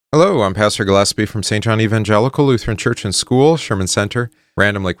Hello, I'm Pastor Gillespie from St. John Evangelical Lutheran Church and School, Sherman Center,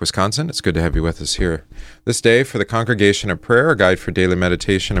 Random Lake, Wisconsin. It's good to have you with us here this day for the Congregation of Prayer, a guide for daily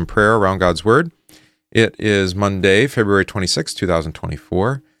meditation and prayer around God's Word. It is Monday, February 26,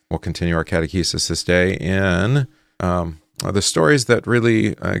 2024. We'll continue our catechesis this day in the stories that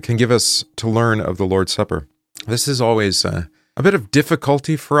really can give us to learn of the Lord's Supper. This is always a bit of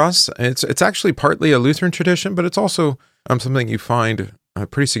difficulty for us. It's actually partly a Lutheran tradition, but it's also something you find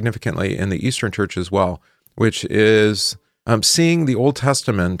pretty significantly in the Eastern Church as well, which is seeing the Old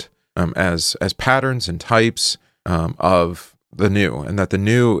Testament as patterns and types of the new, and that the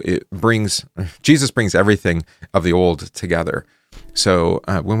new Jesus brings everything of the old together. So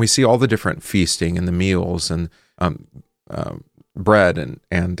when we see all the different feasting and the meals and bread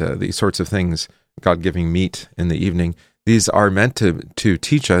and these sorts of things, God giving meat in the evening, these are meant to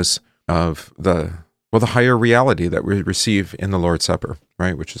teach us of the higher reality that we receive in the Lord's Supper,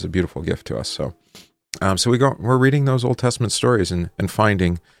 right? Which is a beautiful gift to us. So we're reading those Old Testament stories and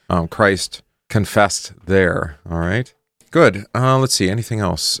finding Christ confessed there. All right, good. Let's see. Anything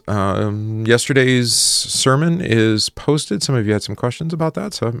else? Yesterday's sermon is posted. Some of you had some questions about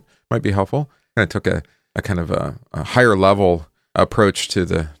that, so it might be helpful. And I took a kind of a higher level approach to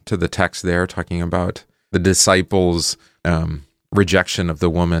the text there, talking about the disciples' rejection of the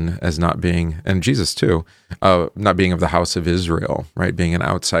woman as not being, and Jesus too, not being of the house of Israel, right? Being an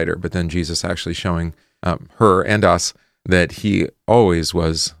outsider, but then Jesus actually showing her and us that he always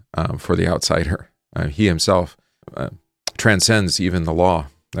was for the outsider. He himself transcends even the law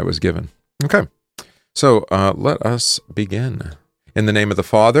that was given. Okay, so let us begin. In the name of the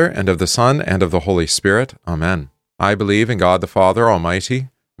Father, and of the Son, and of the Holy Spirit. Amen. I believe in God the Father Almighty,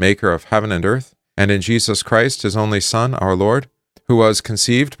 maker of heaven and earth, and in Jesus Christ, his only Son, our Lord, who was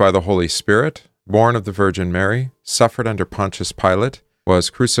conceived by the Holy Spirit, born of the Virgin Mary, suffered under Pontius Pilate, was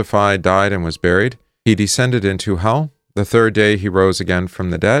crucified, died, and was buried. He descended into hell. The third day he rose again from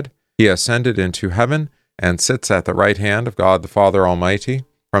the dead. He ascended into heaven, and sits at the right hand of God the Father Almighty.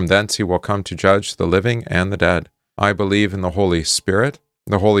 From thence he will come to judge the living and the dead. I believe in the Holy Spirit,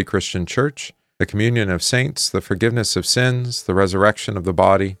 the holy Christian Church, the communion of saints, the forgiveness of sins, the resurrection of the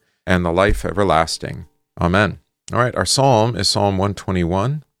body, and the life everlasting. Amen. All right, our psalm is Psalm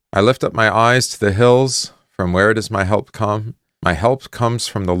 121. I lift up my eyes to the hills. From where does my help come? My help comes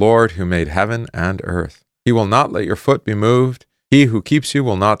from the Lord who made heaven and earth. He will not let your foot be moved. He who keeps you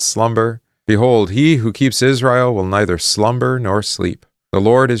will not slumber. Behold, he who keeps Israel will neither slumber nor sleep. The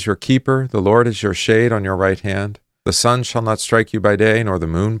Lord is your keeper. The Lord is your shade on your right hand. The sun shall not strike you by day, nor the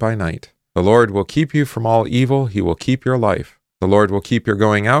moon by night. The Lord will keep you from all evil. He will keep your life. The Lord will keep your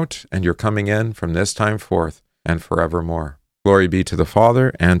going out and your coming in from this time forth and forevermore. Glory be to the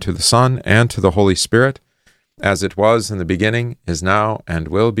Father, and to the Son, and to the Holy Spirit, as it was in the beginning, is now, and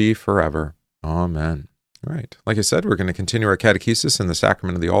will be forever. Amen. All right. Like I said, we're going to continue our catechesis in the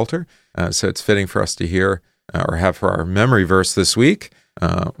sacrament of the altar, so it's fitting for us to hear or have for our memory verse this week,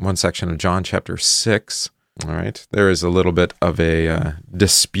 one section of John chapter 6. All right. There is a little bit of a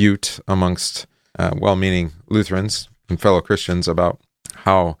dispute amongst well-meaning Lutherans and fellow Christians about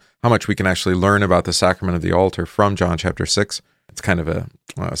how much we can actually learn about the sacrament of the altar from John chapter 6. It's kind of a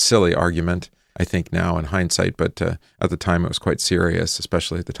silly argument, I think, now in hindsight, but at the time it was quite serious,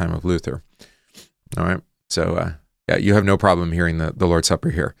 especially at the time of Luther. All right, so you have no problem hearing the Lord's Supper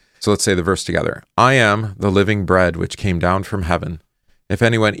here. So let's say the verse together. I am the living bread which came down from heaven. If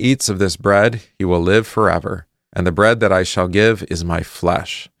anyone eats of this bread, he will live forever. And the bread that I shall give is my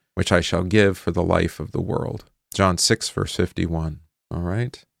flesh, which I shall give for the life of the world. John 6, verse 51. All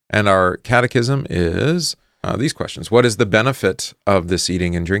right. And our catechism is these questions. What is the benefit of this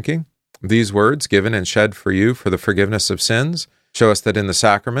eating and drinking? These words, given and shed for you for the forgiveness of sins, show us that in the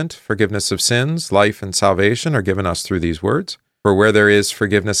sacrament, forgiveness of sins, life, and salvation are given us through these words. For where there is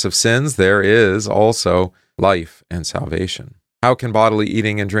forgiveness of sins, there is also life and salvation. How can bodily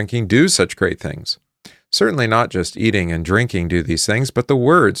eating and drinking do such great things? Certainly not just eating and drinking do these things, but the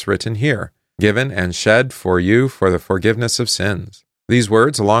words written here, given and shed for you for the forgiveness of sins. These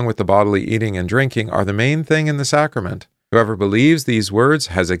words, along with the bodily eating and drinking, are the main thing in the sacrament. Whoever believes these words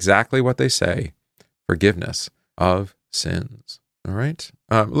has exactly what they say, forgiveness of sins. All right?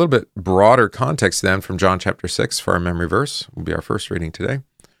 A little bit broader context then from John chapter 6 for our memory verse will be our first reading today.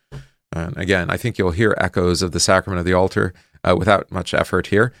 And again, I think you'll hear echoes of the sacrament of the altar without much effort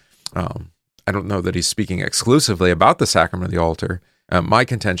here. I don't know that he's speaking exclusively about the sacrament of the altar. My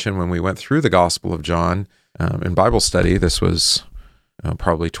contention when we went through the Gospel of John in Bible study, this was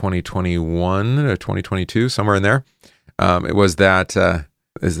probably 2021 or 2022, somewhere in there, it was that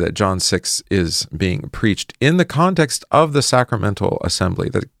is that John 6 is being preached in the context of the sacramental assembly,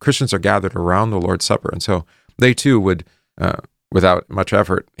 that Christians are gathered around the Lord's Supper. And so they too would, without much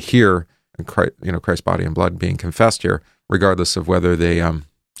effort, hear Christ's body and blood being confessed here, regardless of whether they, or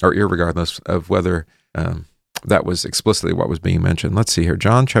irregardless of whether that was explicitly what was being mentioned. Let's see here.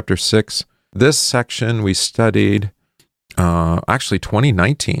 John chapter 6. This section we studied actually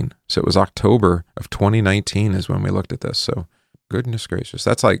 2019. So it was October of 2019 is when we looked at this. So goodness gracious,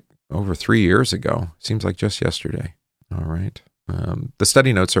 that's like over 3 years ago. Seems like just yesterday. All right. The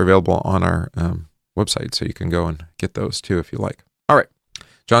study notes are available on our website, so you can go and get those too if you like. All right.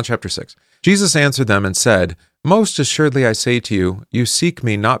 John chapter 6. Jesus answered them and said, "Most assuredly I say to you, you seek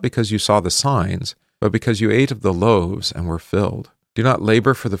me not because you saw the signs, but because you ate of the loaves and were filled. Do not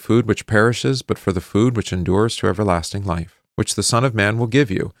labor for the food which perishes, but for the food which endures to everlasting life, which the Son of Man will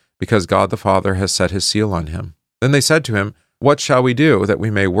give you, because God the Father has set his seal on him." Then they said to him, "What shall we do that we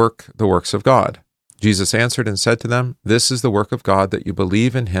may work the works of God?" Jesus answered and said to them, "This is the work of God, that you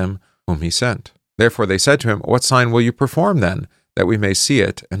believe in him whom he sent." Therefore they said to him, "What sign will you perform then, that we may see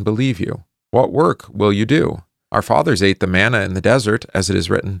it and believe you? What work will you do? Our fathers ate the manna in the desert, as it is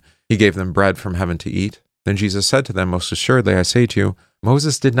written, he gave them bread from heaven to eat." Then Jesus said to them, "Most assuredly I say to you,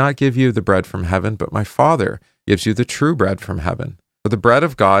 Moses did not give you the bread from heaven, but my Father gives you the true bread from heaven. For the bread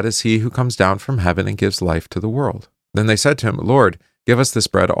of God is he who comes down from heaven and gives life to the world." Then they said to him, "Lord, give us this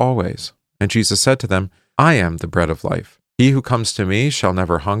bread always." And Jesus said to them, "I am the bread of life. He who comes to me shall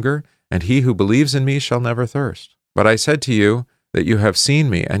never hunger, and he who believes in me shall never thirst. But I said to you that you have seen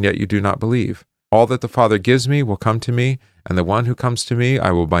me, and yet you do not believe. All that the Father gives me will come to me, and the one who comes to me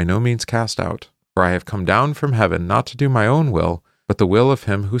I will by no means cast out. For I have come down from heaven not to do my own will, but the will of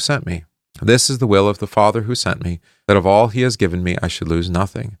him who sent me. This is the will of the Father who sent me, that of all he has given me I should lose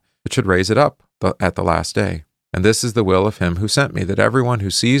nothing, but should raise it up at the last day. And this is the will of him who sent me, that everyone who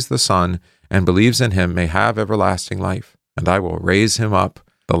sees the Son and believes in him may have everlasting life, and I will raise him up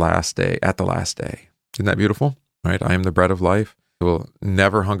at the last day. Isn't that beautiful? Right? I am the bread of life. I will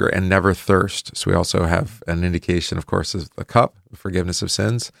never hunger and never thirst. So we also have an indication, of course, of the cup, of forgiveness of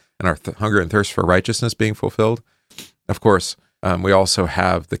sins, and our hunger and thirst for righteousness being fulfilled. Of course, we also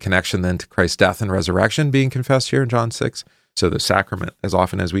have the connection then to Christ's death and resurrection being confessed here in John 6. So the sacrament, as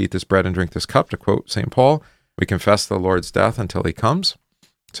often as we eat this bread and drink this cup, to quote St. Paul, we confess the Lord's death until he comes.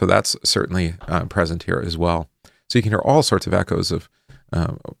 So that's certainly present here as well. So you can hear all sorts of echoes of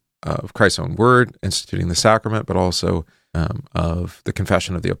Christ's own word, instituting the sacrament, but also of the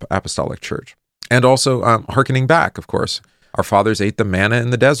confession of the apostolic church. And also hearkening back, of course. Our fathers ate the manna in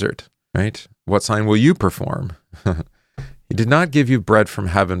the desert, right? What sign will you perform? He did not give you bread from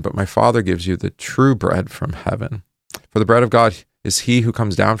heaven, but my Father gives you the true bread from heaven. For the bread of God is he who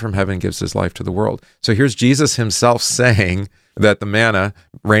comes down from heaven and gives his life to the world. So here's Jesus himself saying that the manna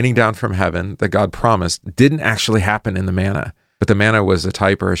raining down from heaven that God promised didn't actually happen in the manna, but the manna was a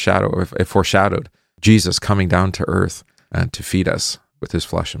type or a shadow, it foreshadowed Jesus coming down to earth to feed us with his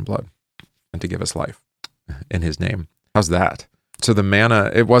flesh and blood and to give us life in his name. How's that? So the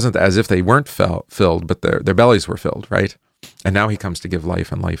manna, it wasn't as if they weren't filled, but their bellies were filled, right? And now he comes to give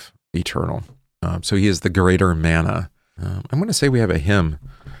life and life eternal. So he is the greater manna. I'm going to say we have a hymn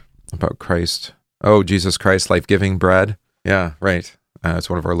about Christ. Oh, Jesus Christ, life-giving bread. Yeah, right. It's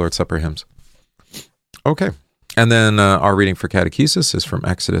one of our Lord's Supper hymns. Okay. And then our reading for catechesis is from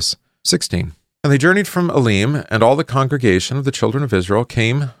Exodus 16. And they journeyed from Elim, and all the congregation of the children of Israel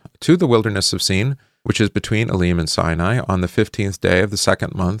came to the wilderness of Sin, which is between Elim and Sinai, on the 15th day of the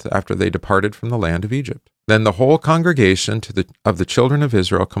second month after they departed from the land of Egypt. Then the whole congregation of the children of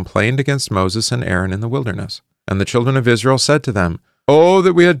Israel complained against Moses and Aaron in the wilderness. And the children of Israel said to them, "Oh,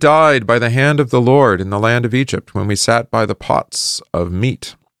 that we had died by the hand of the Lord in the land of Egypt, when we sat by the pots of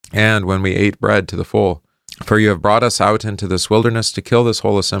meat, and when we ate bread to the full. For you have brought us out into this wilderness to kill this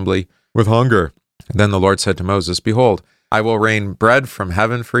whole assembly with hunger." Then the Lord said to Moses, "Behold, I will rain bread from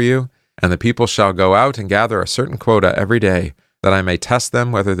heaven for you, and the people shall go out and gather a certain quota every day, that I may test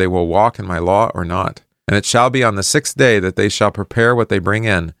them whether they will walk in my law or not. And it shall be on the 6th day that they shall prepare what they bring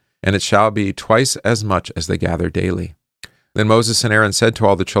in, and it shall be twice as much as they gather daily." Then Moses and Aaron said to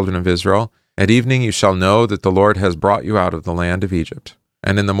all the children of Israel, "At evening you shall know that the Lord has brought you out of the land of Egypt.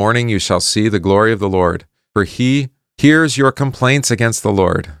 And in the morning you shall see the glory of the Lord, for he hears your complaints against the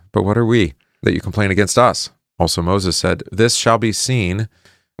Lord. But what are we, that you complain against us?" Also Moses said, "This shall be seen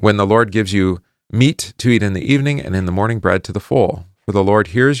when the Lord gives you meat to eat in the evening, and in the morning bread to the full. For the Lord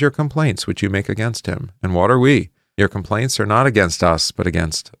hears your complaints which you make against him. And what are we? Your complaints are not against us, but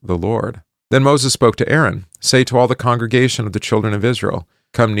against the Lord." Then Moses spoke to Aaron, "Say to all the congregation of the children of Israel,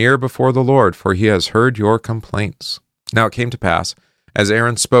 Come near before the Lord, for he has heard your complaints." Now it came to pass, as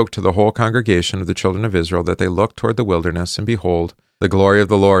Aaron spoke to the whole congregation of the children of Israel, that they looked toward the wilderness, and behold, the glory of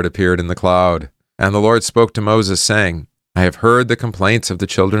the Lord appeared in the cloud. And the Lord spoke to Moses, saying, I have heard the complaints of the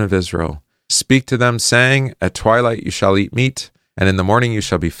children of Israel. Speak to them, saying, At twilight you shall eat meat, and in the morning you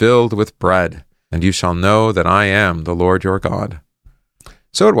shall be filled with bread, and you shall know that I am the Lord your God.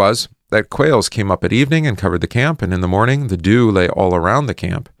 So it was that quails came up at evening and covered the camp, and in the morning the dew lay all around the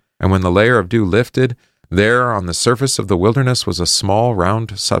camp. And when the layer of dew lifted, there on the surface of the wilderness was a small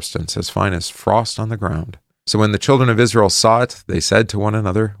round substance, as fine as frost on the ground. So when the children of Israel saw it, they said to one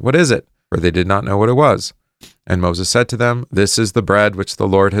another, What is it? For they did not know what it was. And Moses said to them, This is the bread which the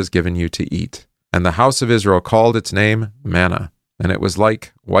Lord has given you to eat. And the house of Israel called its name manna, and it was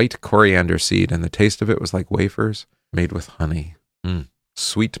like white coriander seed, and the taste of it was like wafers made with honey.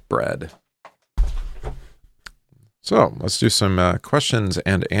 Sweet bread. So let's do some questions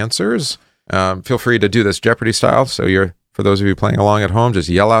and answers. Feel free to do this Jeopardy style. So for those of you playing along at home, just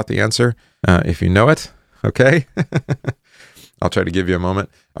yell out the answer if you know it. Okay? I'll try to give you a moment.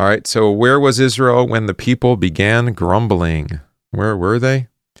 All right. So where was Israel when the people began grumbling? Where were they?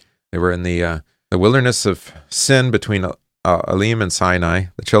 They were in the wilderness of sin between Elim and Sinai.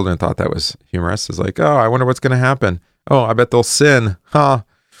 The children thought that was humorous. It's like, oh, I wonder what's going to happen. Oh, I bet they'll sin. Huh?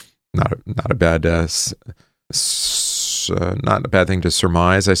 Not a bad not a bad thing to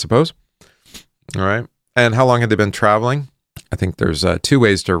surmise, I suppose. All right. And how long had they been traveling? I think there's 2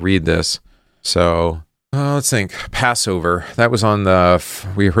 ways to read this. So let's think. Passover. That was on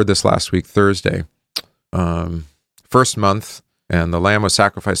we heard this last week, Thursday. First month, and the lamb was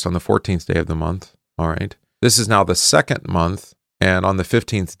sacrificed on the 14th day of the month. All right. This is now the second month, and on the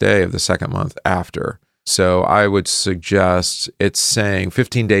 15th day of the second month after. So I would suggest it's saying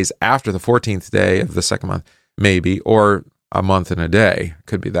 15 days after the 14th day of the second month, maybe, or a month and a day.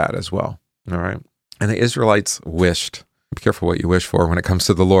 Could be that as well. All right. And the Israelites wished, be careful what you wish for when it comes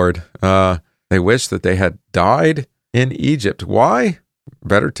to the Lord. They wished that they had died in Egypt. Why?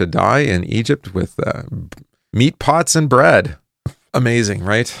 Better to die in Egypt with meat pots and bread. Amazing,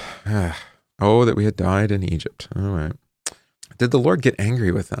 right? Oh, that we had died in Egypt. All right. Did the Lord get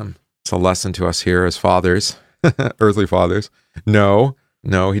angry with them? It's a lesson to us here as fathers, earthly fathers. No,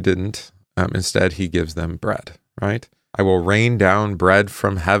 he didn't. Instead, he gives them bread, right? I will rain down bread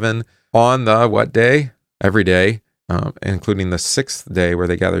from heaven on the what day? Every day, including the 6th day where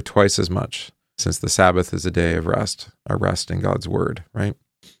they gather twice as much, since the Sabbath is a day of rest, a rest in God's word, right?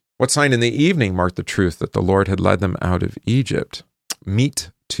 What sign in the evening marked the truth that the Lord had led them out of Egypt?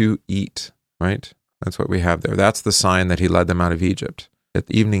 Meat to eat, right? That's what we have there. That's the sign that he led them out of Egypt. At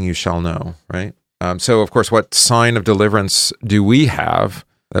evening you shall know, right? So, of course, what sign of deliverance do we have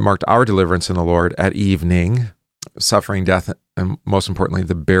that marked our deliverance in the Lord at evening? Suffering, death, and most importantly,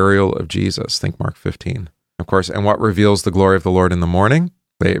 the burial of Jesus. Think Mark 15. Of course, and what reveals the glory of the Lord in the morning?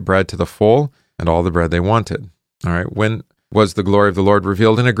 They ate bread to the full, and all the bread they wanted. All right, when was the glory of the Lord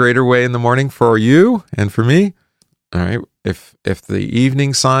revealed in a greater way in the morning for you and for me? All right, if the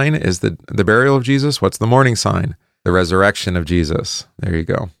evening sign is the burial of Jesus, what's the morning sign? The resurrection of Jesus. There you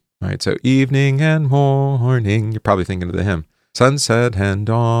go. All right, so evening and morning. You're probably thinking of the hymn. Sunset and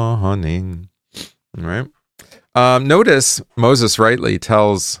dawning. All right. Notice Moses rightly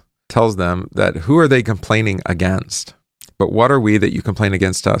tells them that who are they complaining against? But what are we that you complain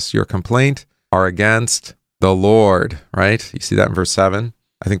against us? Your complaint are against the Lord, right? You see that in verse 7?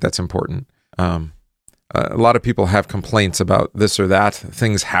 I think that's important. A lot of people have complaints about this or that,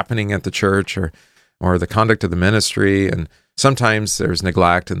 things happening at the church or the conduct of the ministry, and sometimes there's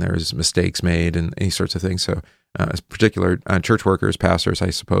neglect and there's mistakes made and any sorts of things. So as particular church workers, pastors, I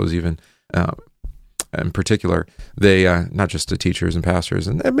suppose even in particular, they, not just the teachers and pastors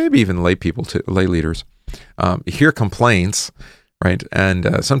and maybe even lay people, lay leaders, hear complaints, right?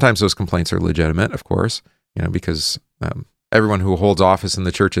 And sometimes those complaints are legitimate, of course, because everyone who holds office in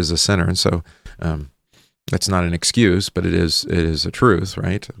the church is a sinner. And so that's not an excuse, but it is a truth,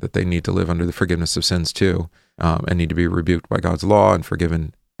 right? That they need to live under the forgiveness of sins too, and need to be rebuked by God's law and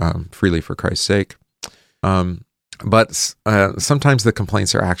forgiven freely for Christ's sake. But sometimes the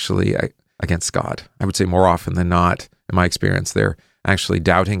complaints are actually against God. I would say more often than not, in my experience, they're actually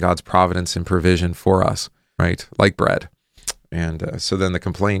doubting God's providence and provision for us, right? Like bread. And so then the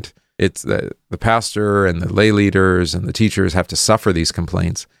complaint, it's the pastor and the lay leaders and the teachers have to suffer these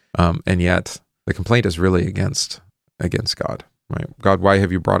complaints, and yet the complaint is really against God, right? God, why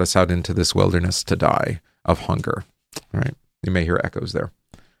have you brought us out into this wilderness to die of hunger, right? You may hear echoes there.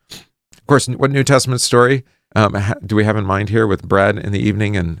 Of course, what New Testament story do we have in mind here with bread in the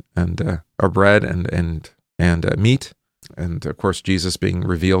evening or bread and meat? And of course, Jesus being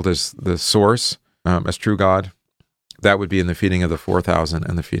revealed as the source, as true God. That would be in the feeding of the 4,000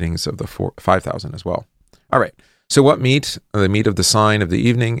 and the feedings of the 5,000 as well. All right. So what meat? The meat of the sign of the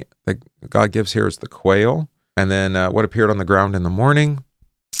evening that God gives here is the quail. And then what appeared on the ground in the morning?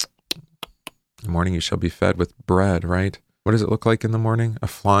 In the morning you shall be fed with bread, right? What does it look like in the morning? A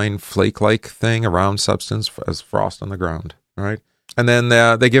flying flake-like thing, a round substance as frost on the ground, all right? And then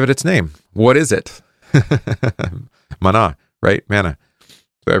they give it its name. What is it? Manna, right? Manna.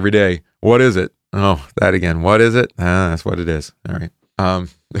 So every day, what is it? Oh, that again. What is it? That's what it is. All right.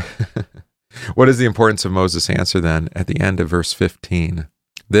 What is the importance of Moses' answer then at the end of verse 15?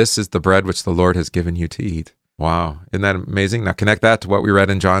 This is the bread which the Lord has given you to eat. Wow. Isn't that amazing? Now connect that to what we read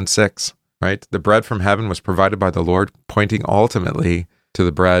in John 6, right? The bread from heaven was provided by the Lord, pointing ultimately to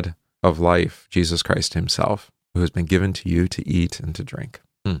the bread of life, Jesus Christ himself, who has been given to you to eat and to drink.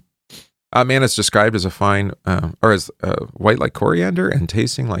 Manna is described as a fine, or as white like coriander and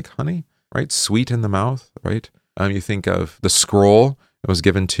tasting like honey, right? Sweet in the mouth, right? You think of the scroll that was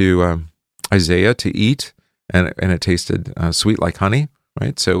given to Isaiah to eat, and it tasted sweet like honey,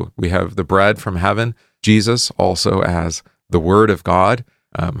 right? So we have the bread from heaven, Jesus also as the Word of God,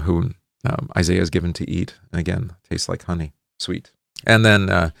 whom Isaiah is given to eat, and again, tastes like honey, sweet. And then,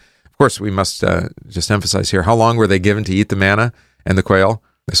 of course, we must just emphasize here, how long were they given to eat the manna and the quail?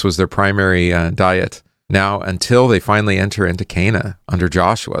 This was their primary diet. Now, until they finally enter into Canaan under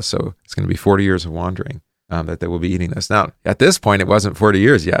Joshua, so it's going to be 40 years of wandering that they will be eating this. Now, at this point, it wasn't 40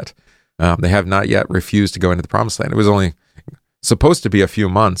 years yet. They have not yet refused to go into the promised land. It was only supposed to be a few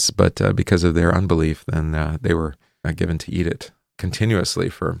months, but because of their unbelief, then they were given to eat it continuously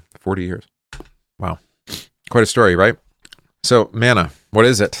for 40 years. Wow. Quite a story, right? So, manna, what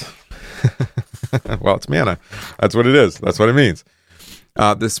is it? Well, it's manna. That's what it is. That's what it means.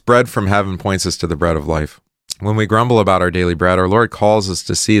 This bread from heaven points us to the bread of life. When we grumble about our daily bread, our Lord calls us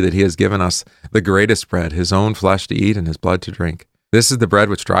to see that he has given us the greatest bread, his own flesh to eat and his blood to drink. This is the bread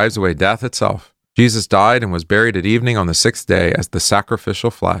which drives away death itself. Jesus died and was buried at evening on the sixth day as the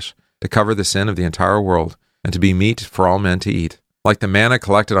sacrificial flesh to cover the sin of the entire world and to be meat for all men to eat. Like the manna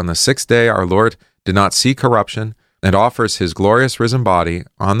collected on the sixth day, our Lord did not see corruption and offers his glorious risen body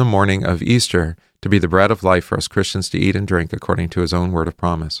on the morning of Easter to be the bread of life for us Christians to eat and drink according to his own word of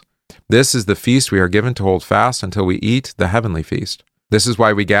promise. This is the feast we are given to hold fast until we eat the heavenly feast. This is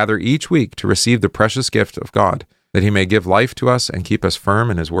why we gather each week to receive the precious gift of God, that he may give life to us and keep us firm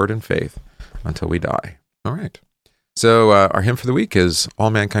in his word and faith until we die. All right. So our hymn for the week is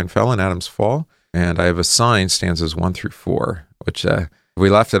All Mankind Fell in Adam's Fall, and I have assigned stanzas 1 through 4, which if we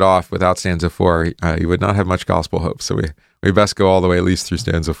left it off without stanza 4, you would not have much gospel hope. So we best go all the way at least through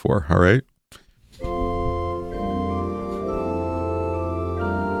stanza 4, all right?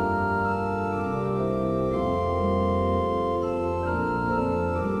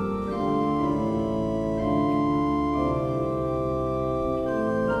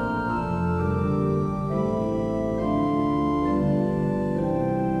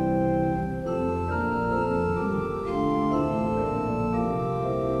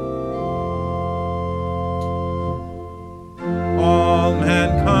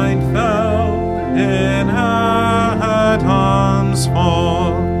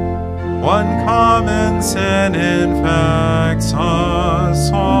 One common sin infects us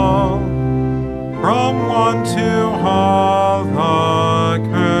all. From one to all the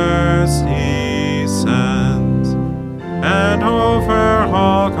curse descends, and over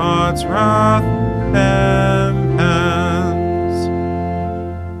all God's wrath impends.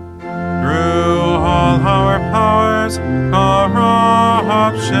 Through all our powers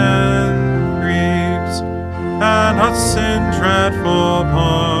corruption creeps, and us in dreadful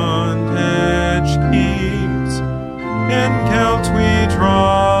bondage keeps. In guilt we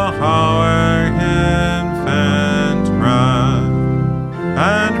draw our infant breath,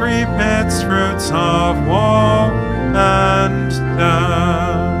 and reap its fruits of woe and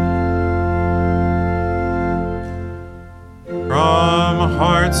death. From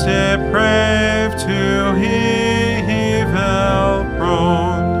hearts depraved to evil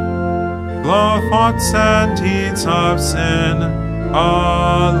prone, flow thoughts and deeds of sin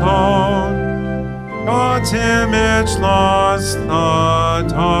alone. God's image lost, the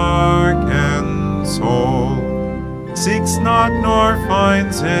darkened soul seeks not nor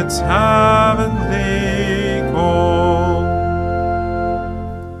finds its heavenly goal.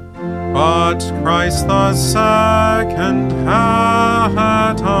 But Christ the second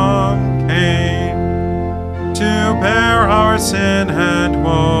Adam came to bear our sin and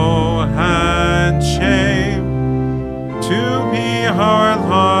woe and shame, to be our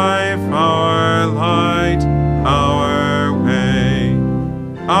life, our light, our way,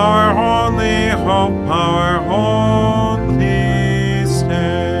 our only hope, our home.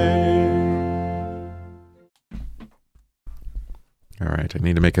 right, I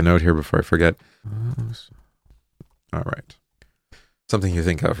need to make a note here before I forget. All right. Something you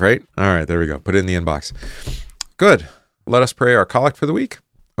think of, right? All right, there we go. Put it in the inbox. Good. Let us pray our collect for the week.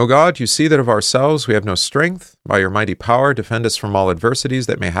 O God, you see that of ourselves we have no strength. By your mighty power, defend us from all adversities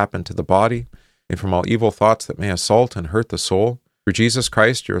that may happen to the body, and from all evil thoughts that may assault and hurt the soul. Through Jesus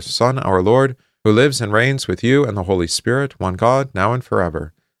Christ, your Son, our Lord, who lives and reigns with you and the Holy Spirit, one God, now and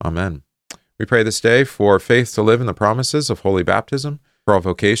forever. Amen. We pray this day for faith to live in the promises of holy baptism, for all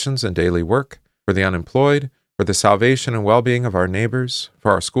vocations and daily work, for the unemployed, for the salvation and well-being of our neighbors,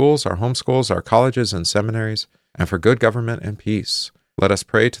 for our schools, our homeschools, our colleges and seminaries, and for good government and peace. Let us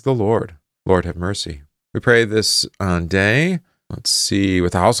pray to the Lord. Lord, have mercy. We pray this day,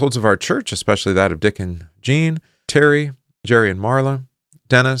 with the households of our church, especially that of Dick and Jean, Terry, Jerry and Marla,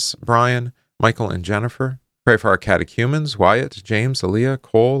 Dennis, Brian, Michael and Jennifer. Pray for our catechumens, Wyatt, James, Aaliyah,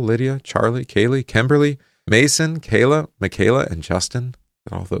 Cole, Lydia, Charlie, Kaylee, Kimberly, Mason, Kayla, Michaela, and Justin.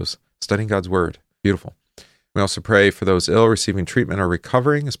 All those studying God's Word. Beautiful. We also pray for those ill, receiving treatment or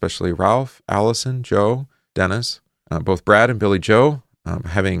recovering, especially Ralph, Allison, Joe, Dennis, both Brad and Billy Joe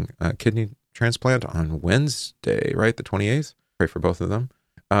having a kidney transplant on Wednesday, right, the 28th. Pray for both of them.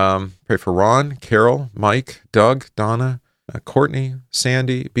 Pray for Ron, Carol, Mike, Doug, Donna, Courtney,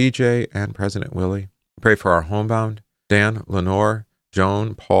 Sandy, BJ, and President Willie. Pray for our homebound, Dan, Lenore,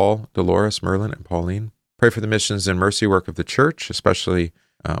 Joan, Paul, Dolores, Merlin, and Pauline. Pray for the missions and mercy work of the church, especially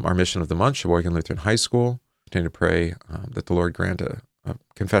our mission of the month, Sheboygan Lutheran High School. Continue to pray that the Lord grant a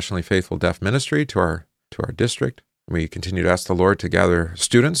confessionally faithful deaf ministry to our district. We continue to ask the Lord to gather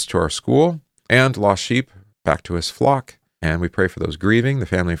students to our school and lost sheep back to his flock. And we pray for those grieving, the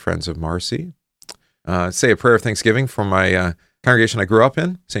family and friends of Marcy. Say a prayer of thanksgiving for my congregation I grew up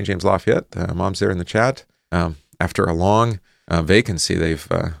in, St. James Lafayette. Mom's there in the chat. After a long vacancy, they've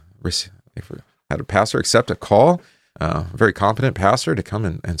had a pastor accept a call, a very competent pastor to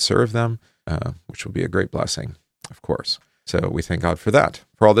come and serve them, which will be a great blessing, of course. So we thank God for that.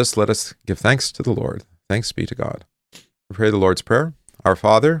 For all this, let us give thanks to the Lord. Thanks be to God. We pray the Lord's Prayer. Our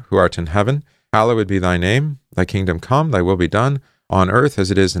Father, who art in heaven, hallowed be thy name. Thy kingdom come, thy will be done, on earth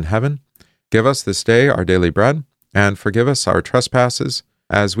as it is in heaven. Give us this day our daily bread, and forgive us our trespasses,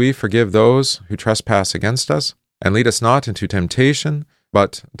 as we forgive those who trespass against us. And lead us not into temptation,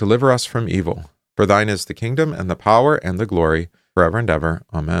 but deliver us from evil. For thine is the kingdom, and the power, and the glory, forever and ever.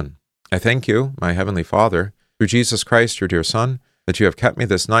 Amen. I thank you, my heavenly Father, through Jesus Christ, your dear Son, that you have kept me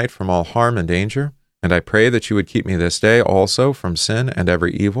this night from all harm and danger. And I pray that you would keep me this day also from sin and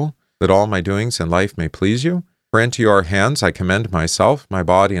every evil, that all my doings in life may please you. For into your hands I commend myself, my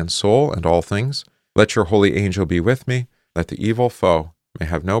body and soul, and all things. Let your holy angel be with me, that the evil foe may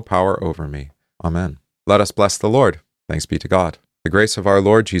have no power over me. Amen. Let us bless the Lord. Thanks be to God. The grace of our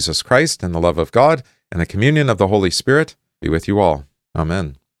Lord Jesus Christ, and the love of God, and the communion of the Holy Spirit be with you all.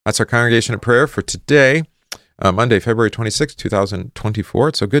 Amen. That's our congregation of prayer for today, Monday, February 26, 2024.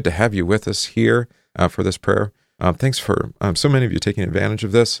 It's so good to have you with us here for this prayer. Thanks for so many of you taking advantage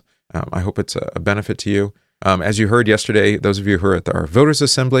of this. I hope it's a benefit to you. As you heard yesterday, those of you who are at our Voters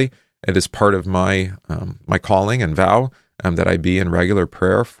Assembly, it is part of my calling and vow that I be in regular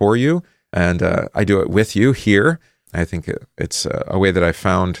prayer for you, and I do it with you here. I think it's a way that I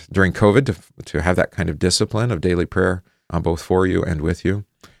found during COVID to have that kind of discipline of daily prayer, both for you and with you.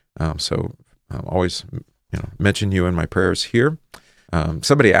 So always mention you in my prayers here.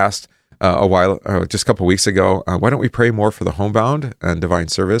 Somebody asked just a couple weeks ago, why don't we pray more for the homebound and divine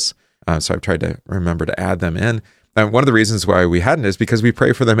service? So I've tried to remember to add them in. And one of the reasons why we hadn't is because we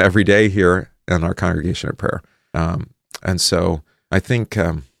pray for them every day here in our congregation of prayer. And so I think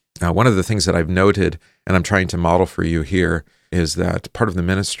one of the things that I've noted, and I'm trying to model for you here, is that part of the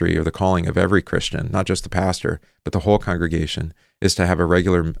ministry or the calling of every Christian, not just the pastor, but the whole congregation, is to have a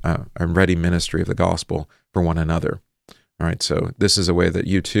regular and ready ministry of the gospel for one another. All right, so this is a way that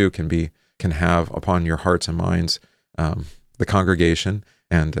you too can have upon your hearts and minds the congregation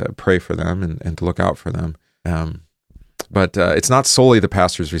and pray for them and to look out for them. But it's not solely the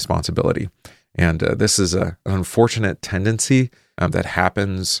pastor's responsibility. And this is an unfortunate tendency that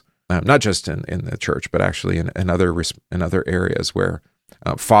happens not just in the church, but actually in other areas where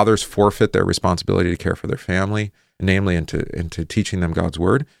fathers forfeit their responsibility to care for their family, namely into teaching them God's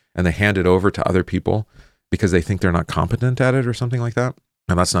word, and they hand it over to other people because they think they're not competent at it or something like that.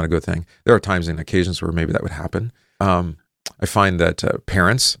 And that's not a good thing. There are times and occasions where maybe that would happen. I find that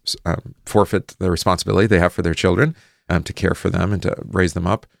parents forfeit the responsibility they have for their children to care for them and to raise them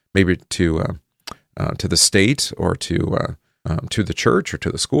up, maybe to the state or to the church or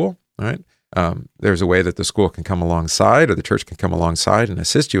to the school. All right, there's a way that the school can come alongside or the church can come alongside and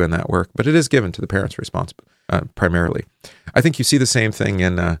assist you in that work, but it is given to the parents primarily. I think you see the same thing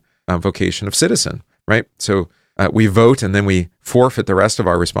in vocation of citizen, right? So we vote and then we forfeit the rest of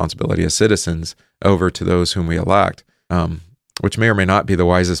our responsibility as citizens over to those whom we elect, which may or may not be the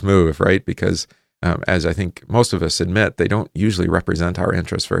wisest move, right? Because as I think most of us admit, they don't usually represent our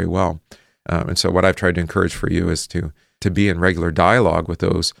interests very well. And so what I've tried to encourage for you is to be in regular dialogue with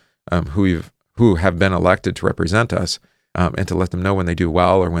those who have been elected to represent us, and to let them know when they do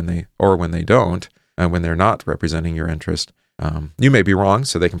well or when they don't, when they're not representing your interest. You may be wrong,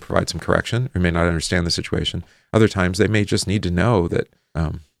 so they can provide some correction, or may not understand the situation. Other times, they may just need to know that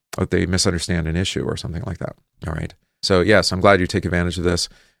they misunderstand an issue or something like that. All right. So yes, I'm glad you take advantage of this,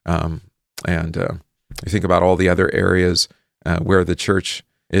 and you think about all the other areas where the church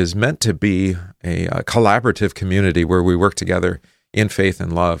is meant to be a collaborative community where we work together in faith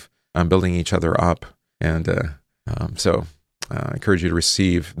and love, building each other up. And so I encourage you to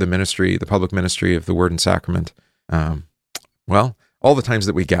receive the ministry, the public ministry of the Word and Sacrament, all the times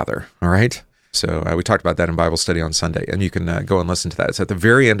that we gather, all right? So we talked about that in Bible study on Sunday, and you can go and listen to that. It's at the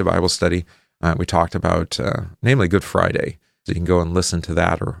very end of Bible study. We talked about, namely, Good Friday. So you can go and listen to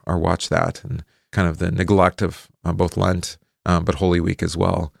that or watch that, and kind of the neglect of both Lent, but Holy Week as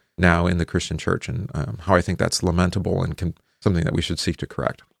well, now in the Christian church, and how I think that's lamentable and something that we should seek to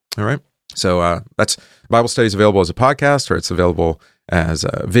correct. All right? So that's Bible study is available as a podcast, or it's available as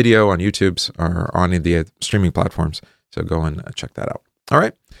a video on YouTube or on the streaming platforms. So go and check that out. All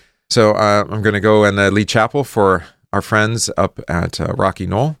right. So I'm going to go and lead chapel for our friends up at Rocky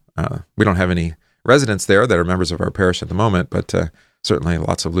Knoll. We don't have any residents there that are members of our parish at the moment, but certainly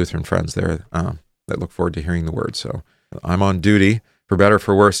lots of Lutheran friends there that look forward to hearing the word. So I'm on duty, for better or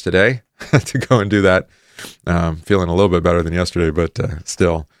for worse, today to go and do that. Feeling a little bit better than yesterday, but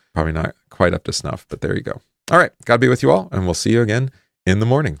still probably not quite up to snuff. But there you go. All right. God be with you all, and we'll see you again in the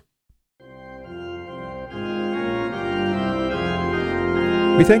morning.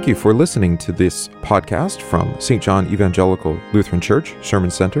 We thank you for listening to this podcast from St. John Evangelical Lutheran Church, Sherman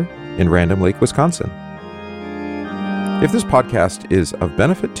Center in Random Lake, Wisconsin. If this podcast is of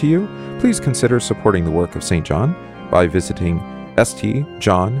benefit to you, please consider supporting the work of St. John by visiting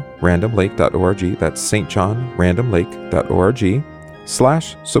stjohnrandomlake.org. That's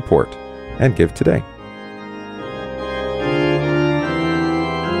stjohnrandomlake.org/support, and give today.